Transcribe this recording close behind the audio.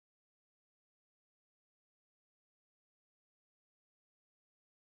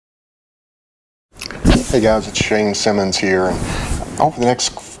Hey guys, it's Simmons here, and over the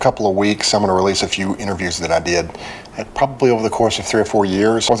next couple of weeks I'm going to release a few interviews that I did, probably over the course of 3 or 4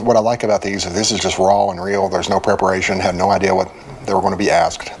 years. What I like about these is this is just raw and real. There's no preparation, had no idea what they were going to be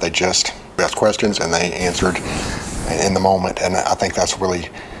asked. They just asked questions and they answered in the moment, and I think that's really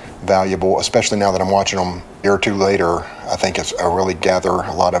valuable, especially now that I'm watching them a year or two later. I think it's really gather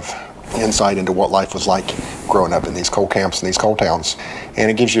a lot of insight into what life was like growing up in these coal camps and these coal towns, and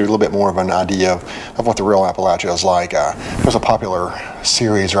it gives you a little bit more of an idea of what the real Appalachia is like. There's a popular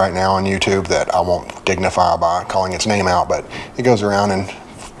series right now on YouTube that I won't dignify by calling its name out, but it goes around and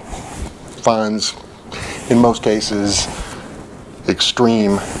finds, in most cases,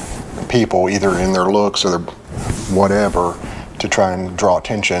 extreme people, either in their looks or their whatever, to try and draw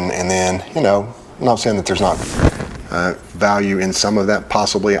attention. And then, you know, I'm not saying that there's not value in some of that,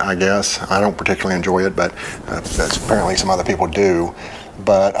 possibly, I guess. I don't particularly enjoy it, but that's apparently some other people do.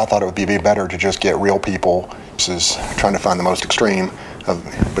 But I thought it would be better to just get real people versus trying to find the most extreme,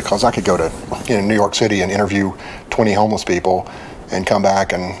 because I could go to New York City and interview 20 homeless people and come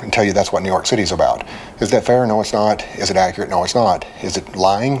back and tell you that's what New York City's about. Is that fair? No, it's not. Is it accurate? No, it's not. Is it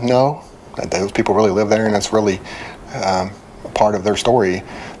lying? No. Those people really live there, and that's really a part of their story.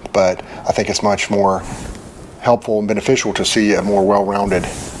 But I think it's much more helpful and beneficial to see a more well-rounded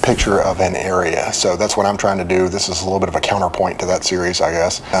picture of an area. So that's what I'm trying to do. This is a little bit of a counterpoint to that series, I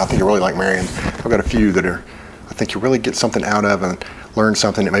guess. I think you really like Marion. I've got a few that I think you really get something out of and learn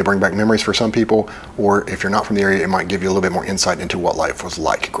something that may bring back memories for some people, or if you're not from the area, it might give you a little bit more insight into what life was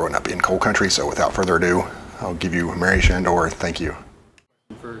like growing up in coal country. So without further ado, I'll give you Mary Shandor. Thank you.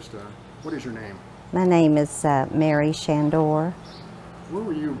 First, what is your name? My name is Mary Shandor. Where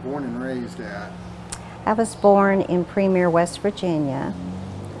were you born and raised at? I was born in Premier, West Virginia.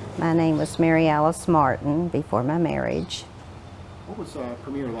 My name was Mary Alice Martin before my marriage. What was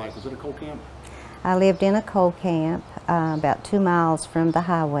Premier like? Was it a coal camp? I lived in a coal camp about 2 miles from the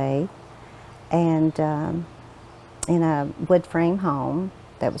highway, and in a wood frame home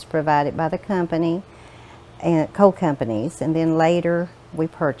that was provided by the company and coal companies, and then later we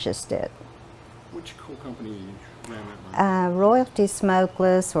purchased it. Which coal company ran that one? Royalty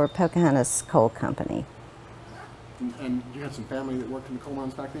Smokeless or Pocahontas Coal Company. And you had some family that worked in the coal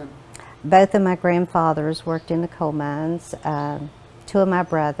mines back then? Both of my grandfathers worked in the coal mines, 2 of my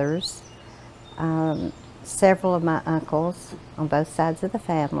brothers, several of my uncles on both sides of the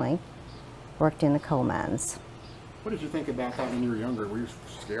family worked in the coal mines. What did you think about that when you were younger? Were you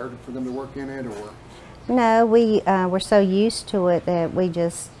scared for them to work in it, or? No, we were so used to it that we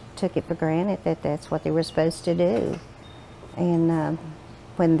just took it for granted that that's what they were supposed to do. And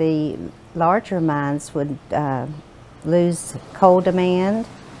when the larger mines would lose coal demand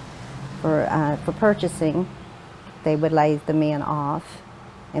for purchasing, they would lay the men off,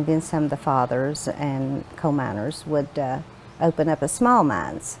 and then some of the fathers and coal miners would open up a small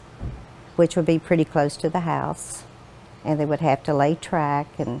mines, which would be pretty close to the house, and they would have to lay track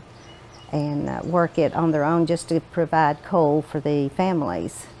and work it on their own just to provide coal for the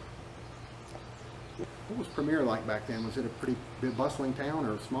families. What was Premier like back then? Was it a pretty big bustling town,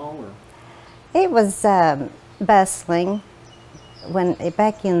 or small, or? It was bustling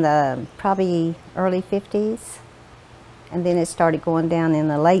back in the probably early 50s, and then it started going down in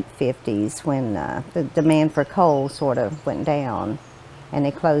the late 50s when the demand for coal sort of went down, and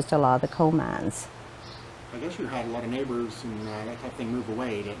they closed a lot of the coal mines. I guess you had a lot of neighbors and that type of thing move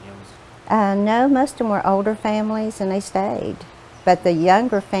away, didn't you? No, most of them were older families, and they stayed. But the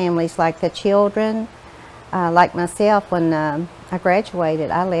younger families, like the children, like myself, when I graduated,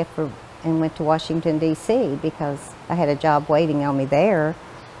 I left and went to Washington, D.C. because I had a job waiting on me there,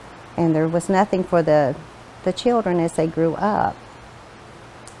 and there was nothing for the children as they grew up.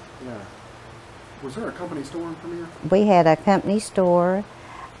 Yeah. Was there a company store in Premier? We had a company store.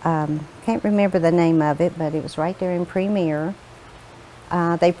 Can't remember the name of it, but it was right there in Premier.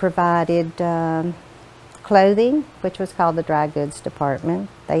 They provided clothing, which was called the dry goods department.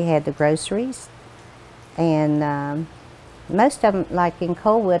 They had the groceries, and most of them, like in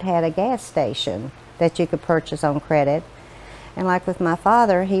Colwood, had a gas station that you could purchase on credit. And like with my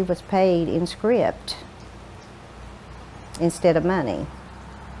father, he was paid in script instead of money.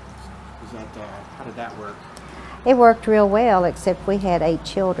 How did that work? It worked real well, except we had 8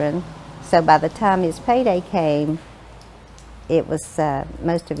 children. So by the time his payday came, it was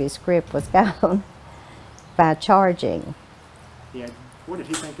most of his script was gone by charging. Yeah. What did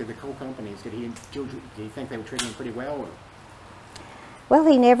he think of the coal companies? Did he think they were treating him pretty well? Or? Well,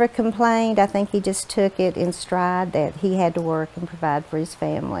 he never complained. I think he just took it in stride that he had to work and provide for his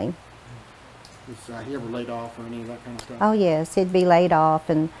family. Was he ever laid off or any of that kind of stuff? Oh yes, he'd be laid off,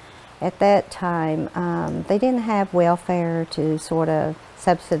 and At that time, they didn't have welfare to sort of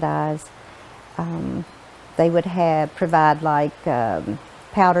subsidize. They would provide like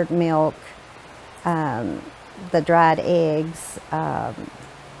powdered milk, the dried eggs,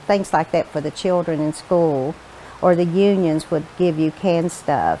 things like that for the children in school, or the unions would give you canned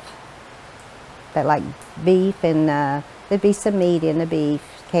stuff, that like beef, and there'd be some meat in the beef,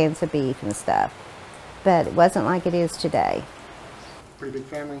 cans of beef and stuff. But it wasn't like it is today. Pretty big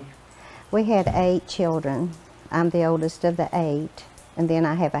family? We had 8 children. I'm the oldest of the 8, and then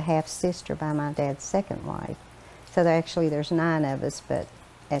I have a half-sister by my dad's second wife. So there's 9 of us, but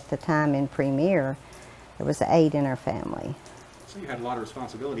at the time in Premier, there was 8 in our family. So you had a lot of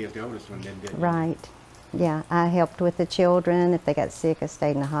responsibility as the oldest one then, didn't you? Right. Yeah, I helped with the children. If they got sick, I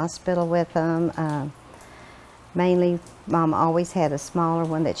stayed in the hospital with them. Mainly, Mom always had a smaller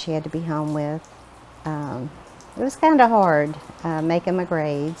one that she had to be home with. It was kind of hard making my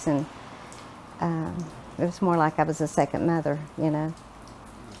grades, and it was more like I was a second mother, you know.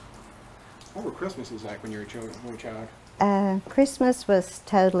 What were Christmases like when you were a child? Christmas was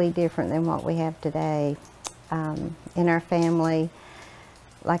totally different than what we have today. In our family,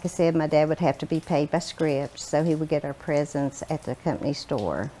 like I said, my dad would have to be paid by script, so he would get our presents at the company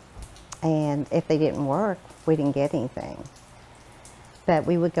store. And if they didn't work, we didn't get anything. But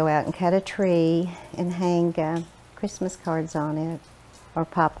we would go out and cut a tree and hang Christmas cards on it, or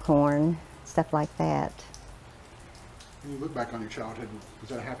popcorn, stuff like that. When you look back on your childhood, was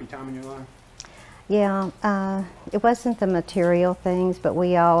that a happy time in your life? Yeah, it wasn't the material things, but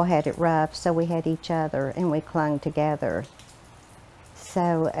we all had it rough, so we had each other and we clung together.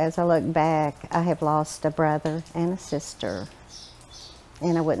 So as I look back, I have lost a brother and a sister,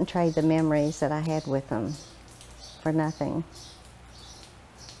 and I wouldn't trade the memories that I had with them for nothing.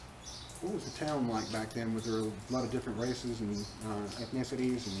 What was the town like back then? Was there a lot of different races and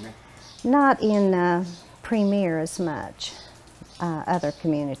ethnicities? Not in Premier as much. Other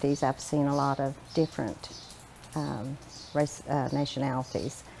communities, I've seen a lot of different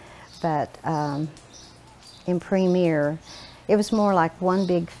nationalities. But in Premier, it was more like one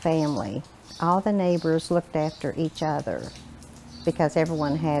big family. All the neighbors looked after each other because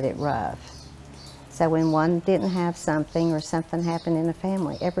everyone had it rough. So when one didn't have something or something happened in the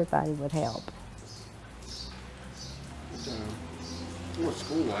family, everybody would help. What was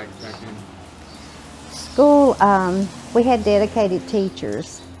school like back then? School, we had dedicated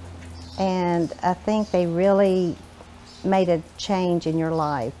teachers, and I think they really made a change in your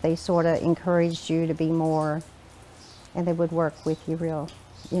life. They sort of encouraged you to be more, and they would work with you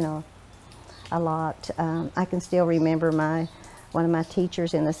a lot. I can still remember one of my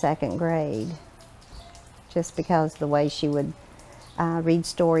teachers in the 2nd grade, just because the way she would read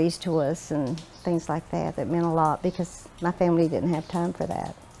stories to us and things like that. That meant a lot because my family didn't have time for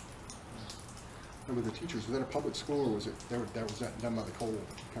that. And with the teachers, was that a public school, or was that done by the coal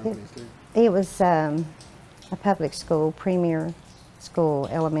companies too? It was a public school, Premier School,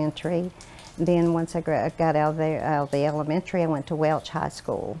 elementary. And then once I got out of the elementary, I went to Welch High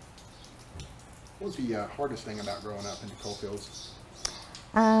School. What was the hardest thing about growing up in the coal fields?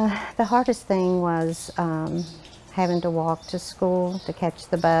 The hardest thing was having to walk to school, to catch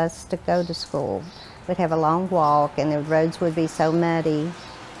the bus, to go to school. We'd have a long walk, and the roads would be so muddy.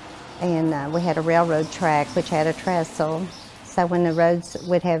 And we had a railroad track which had a trestle, so when the roads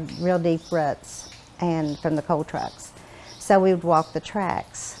would have real deep ruts and from the coal trucks. So we would walk the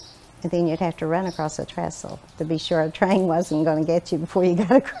tracks, and then you'd have to run across the trestle to be sure a train wasn't going to get you before you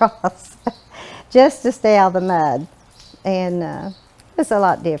got across, just to stay out of the mud. And it's a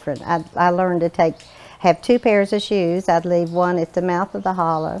lot different. I learned to have 2 pairs of shoes. I'd leave one at the mouth of the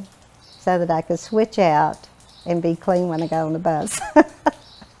hollow so that I could switch out and be clean when I got on the bus.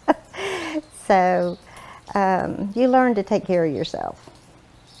 So you learn to take care of yourself.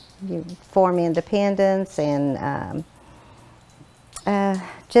 You form independence, and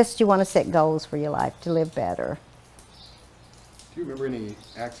just you want to set goals for your life to live better. Do you remember any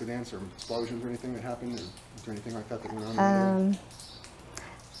accidents or explosions or anything that happened? Or is there anything like that went on?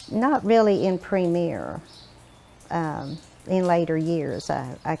 Not really in Premier. In later years,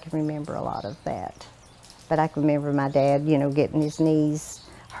 I can remember a lot of that. But I can remember my dad, getting his knees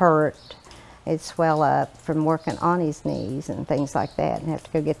hurt. It'd swell up from working on his knees and things like that, and have to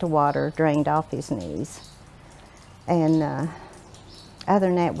go get the water drained off his knees. And other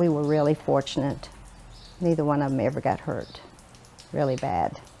than that, we were really fortunate. Neither one of them ever got hurt really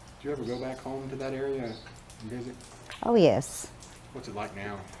bad. Do you ever go back home to that area and visit? Oh, yes. What's it like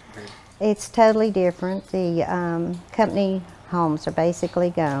now? It's totally different. The company homes are basically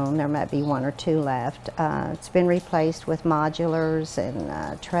gone. There might be one or two left. It's been replaced with modulars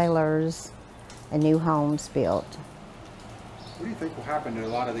and trailers and new homes built. What do you think will happen to a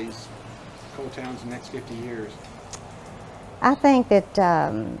lot of these coal towns in the next 50 years? I think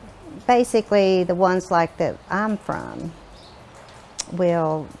that basically the ones like that I'm from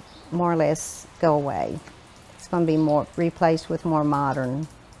will more or less go away. It's going to be more replaced with more modern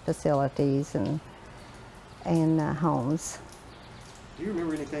facilities and homes. Do you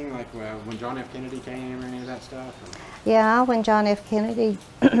remember anything like when John F. Kennedy came or any of that stuff? Or? Yeah, when John F. Kennedy,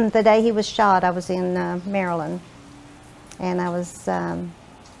 the day he was shot, I was in Maryland, and I was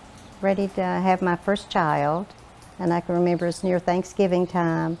ready to have my first child, and I can remember it's near Thanksgiving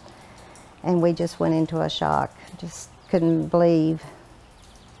time, and we just went into a shock. Just couldn't believe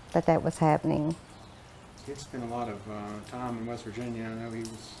that that was happening. He spent a lot of time in West Virginia. I know he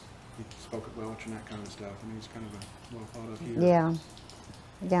spoke at Welch and that kind of stuff. I mean, he's kind of a well thought of hero. Yeah.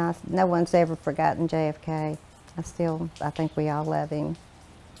 Yeah, no one's ever forgotten JFK. I think we all love him.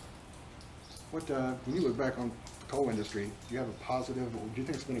 What, when you look back on the coal industry, do you have a positive, do you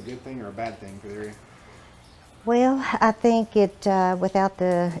think it's been a good thing or a bad thing for the area? Well, I think without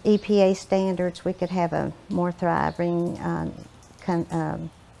the EPA standards, we could have a more thriving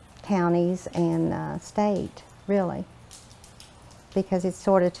counties and state, really, because it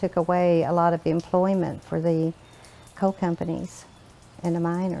sort of took away a lot of employment for the coal companies and the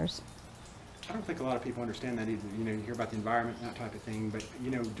miners. I don't think a lot of people understand that either. You know, you hear about the environment and that type of thing, but you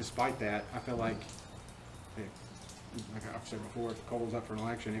know, despite that, I feel like I've said before, if coal was up for an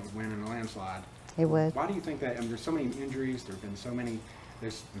election, it would win in a landslide. It would. Why do you think that? I mean, there's so many injuries, there's been so many,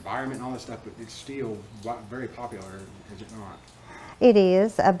 there's environment and all this stuff, but it's still very popular, is it not? It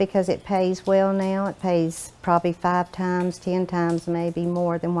is, because it pays well now. It pays probably 5 times, 10 times maybe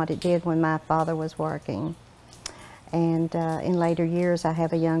more than what it did when my father was working. And in later years, I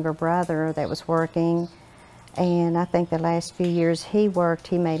have a younger brother that was working, and I think the last few years he worked,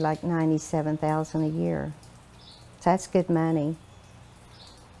 he made like $97,000 a year. So that's good money.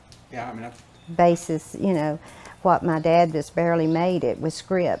 Yeah, I mean, basis, you know, what my dad just barely made it with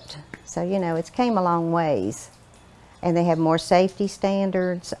script. So, you know, it's came a long ways. And they have more safety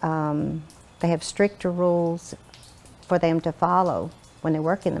standards. They have stricter rules for them to follow when they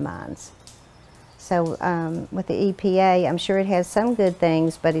work in the mines. So with the EPA, I'm sure it has some good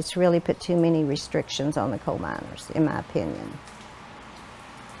things, but it's really put too many restrictions on the coal miners, in my opinion.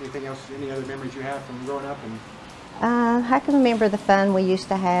 Anything else, any other memories you have from growing up? I can remember the fun we used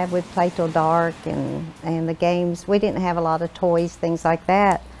to have. We'd play till dark and the games. We didn't have a lot of toys, things like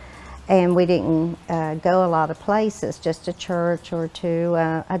that. And we didn't go a lot of places, just a church or two,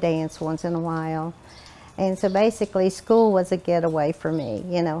 a dance once in a while. And so basically school was a getaway for me.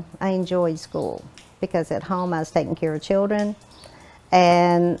 You know, I enjoyed school because at home I was taking care of children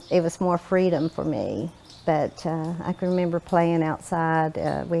and it was more freedom for me. But I can remember playing outside.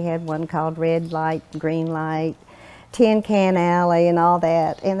 We had one called Red Light, Green Light, Tin Can Alley and all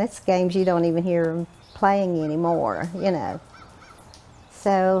that. And that's games you don't even hear them playing anymore, you know.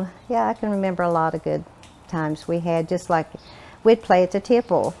 So, yeah, I can remember a lot of good times we had, just like we'd play at the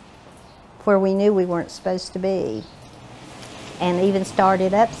tipple where we knew we weren't supposed to be, and even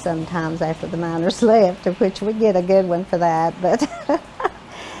started up sometimes after the miners left, of which we get a good one for that. But,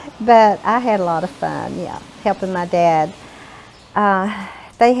 but I had a lot of fun, yeah, helping my dad.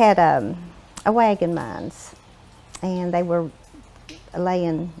 They had a wagon mines, and they were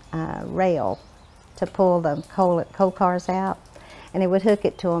laying rail to pull the coal cars out. And they would hook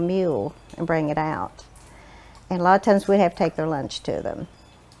it to a mule and bring it out. And a lot of times we'd have to take their lunch to them.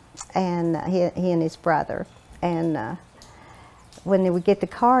 And he and his brother. And when they would get the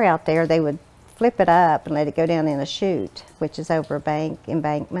car out there, they would flip it up and let it go down in a chute, which is over a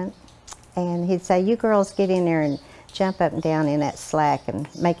embankment. And he'd say, you girls get in there and jump up and down in that slack and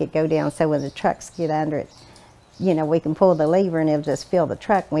make it go down so when the trucks get under it, you know, we can pull the lever and it'll just fill the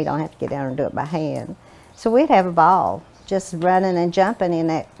truck and we don't have to get down and do it by hand. So we'd have a ball, just running and jumping in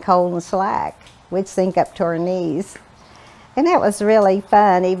that cold and slack. We'd sink up to our knees. And that was really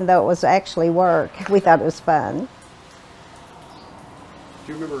fun, even though it was actually work. We thought it was fun.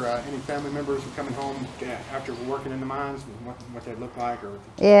 Do you remember any family members coming home after working in the mines, what they looked like? Or?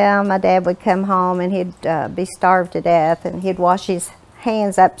 Yeah, my dad would come home and he'd be starved to death, and he'd wash his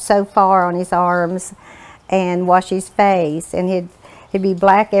hands up so far on his arms and wash his face, and he'd be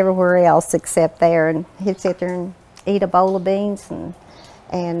black everywhere else except there, and he'd sit there and eat a bowl of beans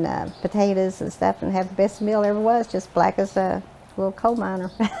and potatoes and stuff and have the best meal ever was, just black as a little coal miner.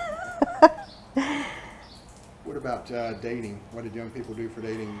 What about dating? What did young people do for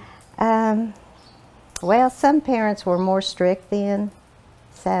dating? Well, some parents were more strict then,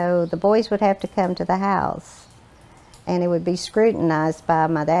 so the boys would have to come to the house, and it would be scrutinized by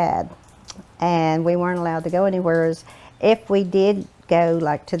my dad, and we weren't allowed to go anywhere. If we did go,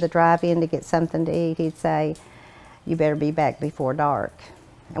 like, to the drive-in to get something to eat, he'd say, you better be back before dark.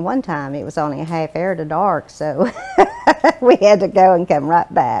 And one time it was only a half hour to dark, so we had to go and come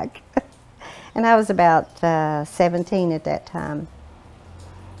right back. And I was about 17 at that time.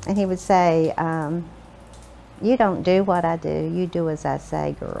 And he would say, you don't do what I do, you do as I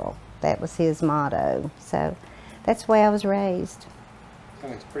say, girl. That was his motto. So that's the way I was raised.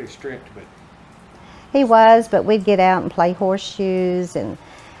 Kind of pretty strict, but... He was, but we'd get out and play horseshoes, and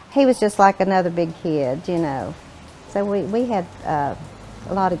he was just like another big kid, you know. So we had a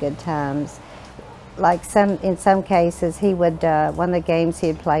lot of good times. Like in some cases, he would, one of the games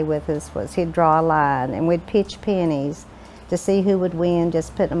he'd play with us was he'd draw a line, and we'd pitch pennies to see who would win,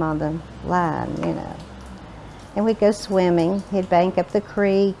 just put them on the line, you know. And we'd go swimming. He'd bank up the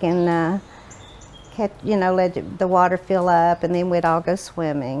creek and you know, let the water fill up, and then we'd all go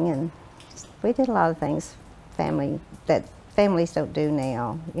swimming. And we did a lot of things that families don't do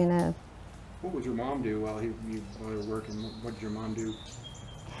now, you know. What would your mom do while you were working? What did your mom do?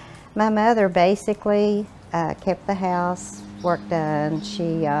 My mother basically kept the house, work done.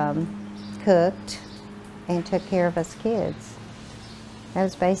 She cooked and took care of us kids. That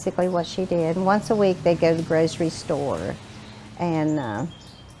was basically what she did. And once a week they'd go to the grocery store, and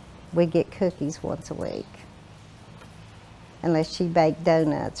we'd get cookies once a week, unless she baked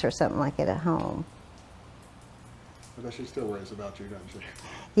donuts or something like it at home. But she still worries about you, doesn't she?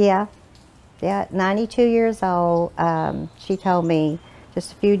 Yeah. Yeah, 92 years old. She told me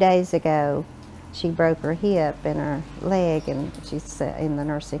just a few days ago she broke her hip and her leg, and she's in the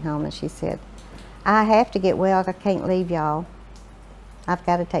nursing home, and she said, I have to get well, I can't leave y'all. I've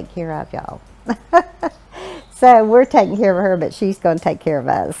got to take care of y'all. So we're taking care of her, but she's going to take care of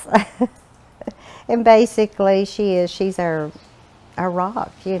us. And basically she's our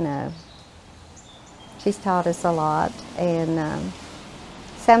rock, you know. She's taught us a lot, and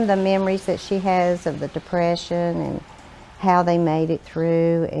some of the memories that she has of the Depression and how they made it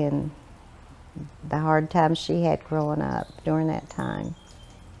through, and the hard times she had growing up during that time.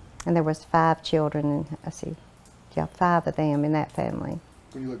 And there was 5 children, and I see, yeah, 5 of them in that family.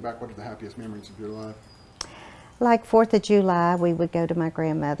 When you look back, what are the happiest memories of your life? Like 4th of July, we would go to my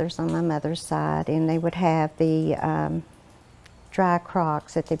grandmother's on my mother's side, and they would have the dry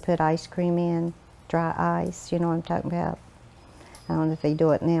crocks that they put ice cream in, dry ice, you know what I'm talking about? I don't know if they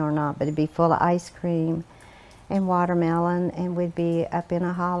do it now or not, but it'd be full of ice cream and watermelon, and we'd be up in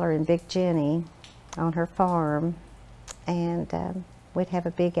a holler in Big Jenny on her farm, and we'd have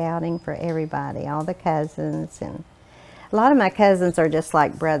a big outing for everybody, all the cousins, and a lot of my cousins are just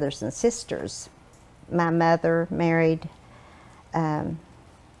like brothers and sisters. My mother married, my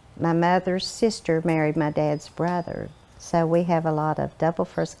mother's sister married my dad's brother, so we have a lot of double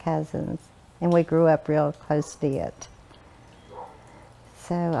first cousins, and we grew up real close knit.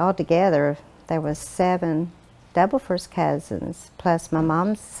 So altogether, there was 7 double first cousins, plus my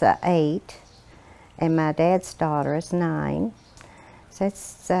mom's 8, and my dad's daughter is 9. So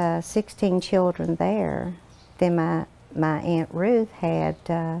it's 16 children there. Then my Aunt Ruth had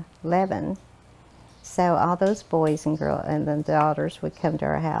 11. So all those boys and girls and the daughters would come to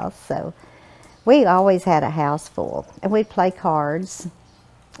our house. So we always had a house full, and we'd play cards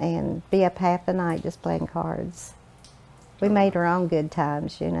and be up half the night just playing cards. We made our own good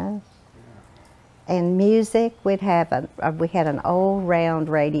times, you know. Yeah. And music, we'd have we had an old round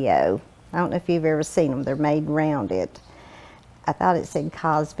radio. I don't know if you've ever seen them. They're made round it. I thought it said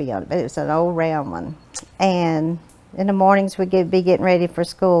Cosby on it, but it was an old round one. And in the mornings we'd be getting ready for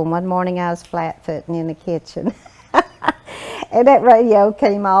school. And one morning I was flat-footing in the kitchen. And that radio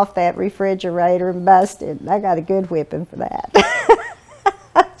came off that refrigerator and busted. I got a good whipping for that.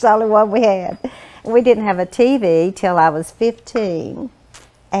 That's the only one we had. We didn't have a TV till I was 15,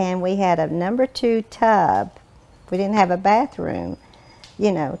 and we had a number 2 tub. We didn't have a bathroom,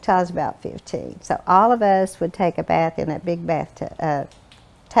 you know, till I was about 15. So all of us would take a bath in that big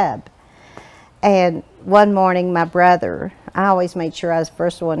tub. And one morning, my brother, I always made sure I was the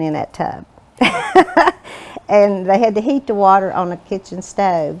first one in that tub. And they had to heat the water on the kitchen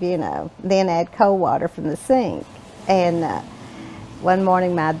stove, you know, then add cold water from the sink. And one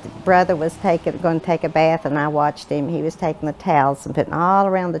morning my brother was going to take a bath, and I watched him. He was taking the towels and putting all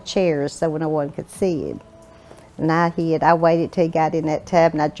around the chairs so no one could see him. And I waited till he got in that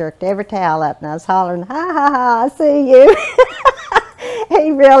tub, and I jerked every towel up, and I was hollering, ha ha ha, I see you.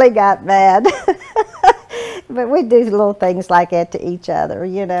 He really got mad. But we do little things like that to each other,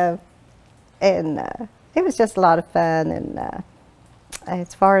 you know. And it was just a lot of fun. And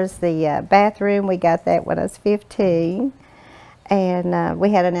as far as the bathroom, we got that when I was 15. And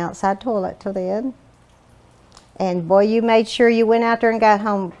we had an outside toilet till then. And boy, you made sure you went out there and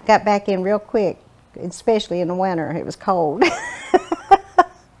got back in real quick, especially in the winter. It was cold.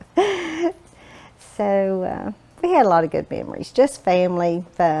 So we had a lot of good memories, just family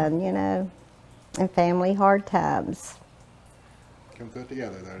fun, you know, and family hard times. Come put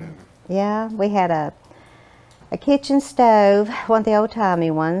together though, didn't it? Yeah, we had a kitchen stove, one of the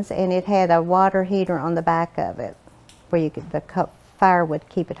old-timey ones, and it had a water heater on the back of it where the fire would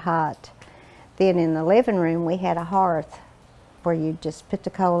keep it hot. Then in the living room, we had a hearth where you just put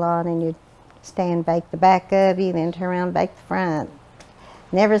the coal on and you'd stand bake the back of you, then turn around and bake the front.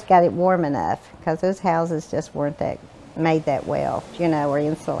 Never's got it warm enough because those houses just weren't made that well, you know, or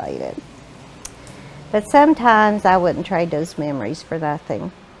insulated. But sometimes I wouldn't trade those memories for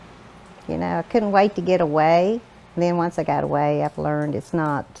nothing. You know, I couldn't wait to get away. And then once I got away, I've learned it's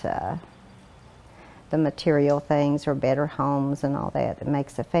not the material things or better homes and all that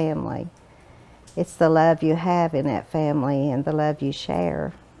makes a family. It's the love you have in that family and the love you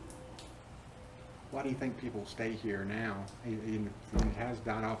share. Why do you think people stay here now? Even if it has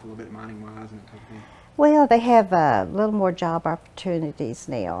died off a little bit mining-wise and that type of thing. Well, they have a little more job opportunities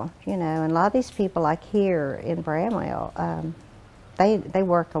now, you know, and a lot of these people like here in Bramwell, they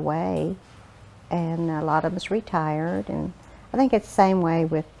work away, and a lot of them's retired, and I think it's the same way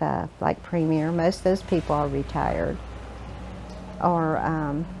with like Premier. Most of those people are retired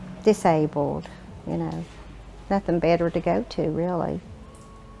or disabled, you know, nothing better to go to really.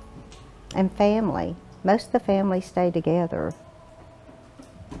 And family. Most of the family stay together.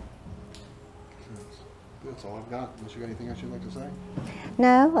 That's all I've got. Unless you got anything else you'd like to say?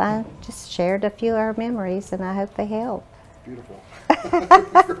 No, I just shared a few of our memories, and I hope they help. Beautiful.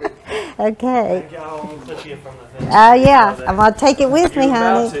 Okay. Thank y'all. Put you from the Oh, yeah. I'm going to take it with me,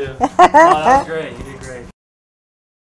 honey. Oh, that was great.